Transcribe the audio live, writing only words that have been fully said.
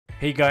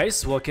Hey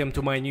guys, welcome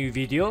to my new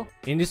video.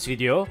 In this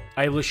video,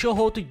 I will show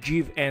how to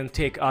give and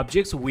take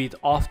objects with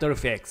After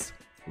Effects.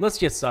 Let's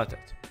get started.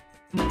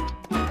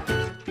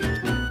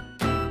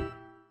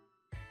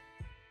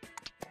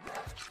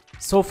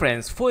 So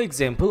friends, for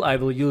example, I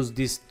will use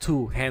these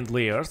two hand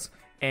layers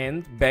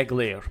and bag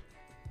layer.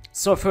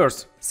 So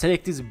first,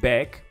 select this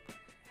bag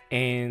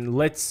and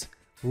let's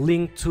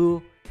link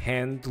to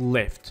hand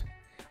left.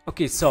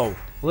 Okay, so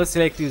let's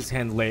select this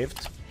hand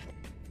left.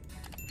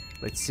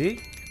 Let's see.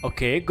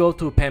 Okay, go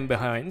to pen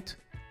behind,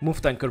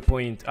 move the anchor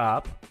point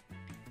up.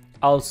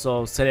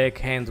 Also select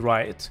hand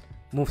right,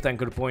 move the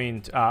anchor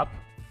point up,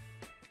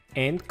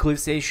 and click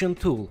station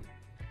tool.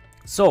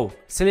 So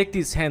select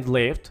this hand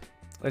left.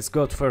 Let's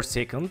go to first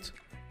second,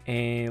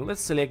 and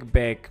let's select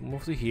back,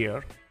 move to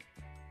here.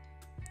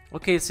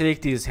 Okay,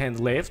 select this hand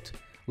left.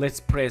 Let's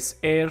press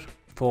R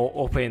for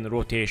open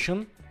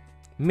rotation.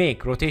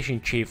 Make rotation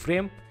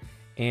keyframe,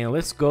 and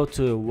let's go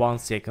to 1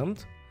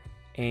 second.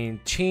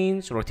 And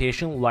change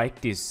rotation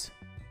like this.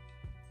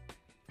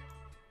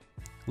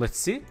 Let's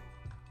see.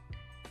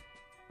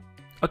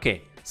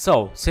 Okay,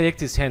 so select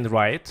this hand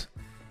right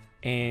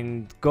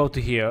and go to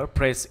here,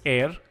 press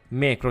R,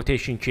 make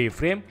rotation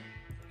keyframe,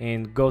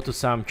 and go to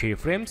some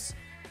keyframes,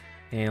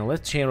 and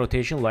let's change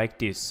rotation like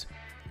this.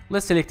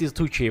 Let's select these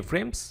two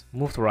keyframes,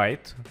 move to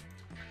right,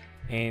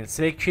 and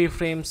select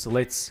keyframes.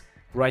 Let's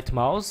right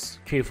mouse,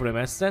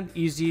 keyframe assistant,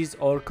 ease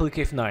or click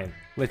F9.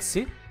 Let's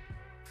see.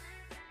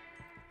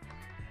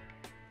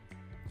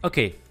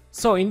 Okay,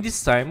 so in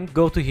this time,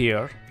 go to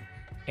here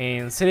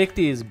and select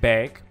this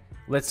bag.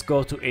 Let's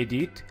go to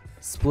edit,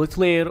 split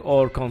layer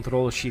or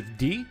Ctrl Shift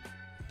D,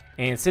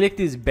 and select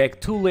this bag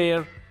 2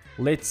 layer.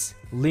 Let's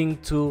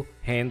link to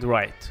hand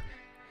right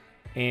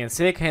and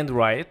select hand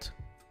right.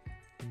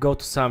 Go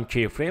to some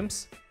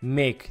keyframes,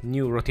 make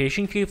new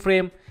rotation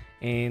keyframe,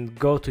 and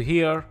go to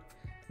here.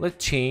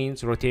 Let's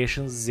change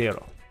rotation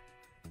 0.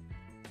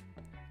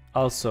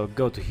 Also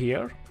go to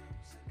here,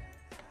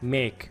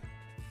 make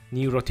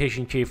new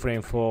rotation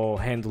keyframe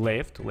for hand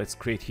left. Let's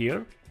create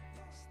here.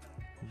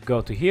 Go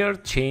to here,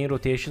 change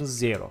rotation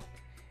 0,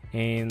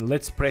 and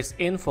let's press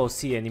N for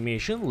C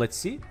animation. Let's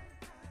see.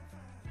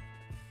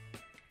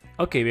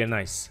 Okay, very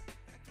nice.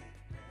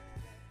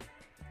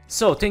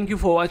 So thank you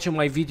for watching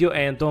my video,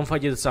 and don't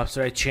forget to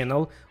subscribe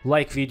channel,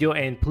 like video,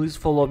 and please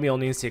follow me on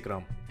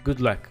Instagram.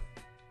 Good luck.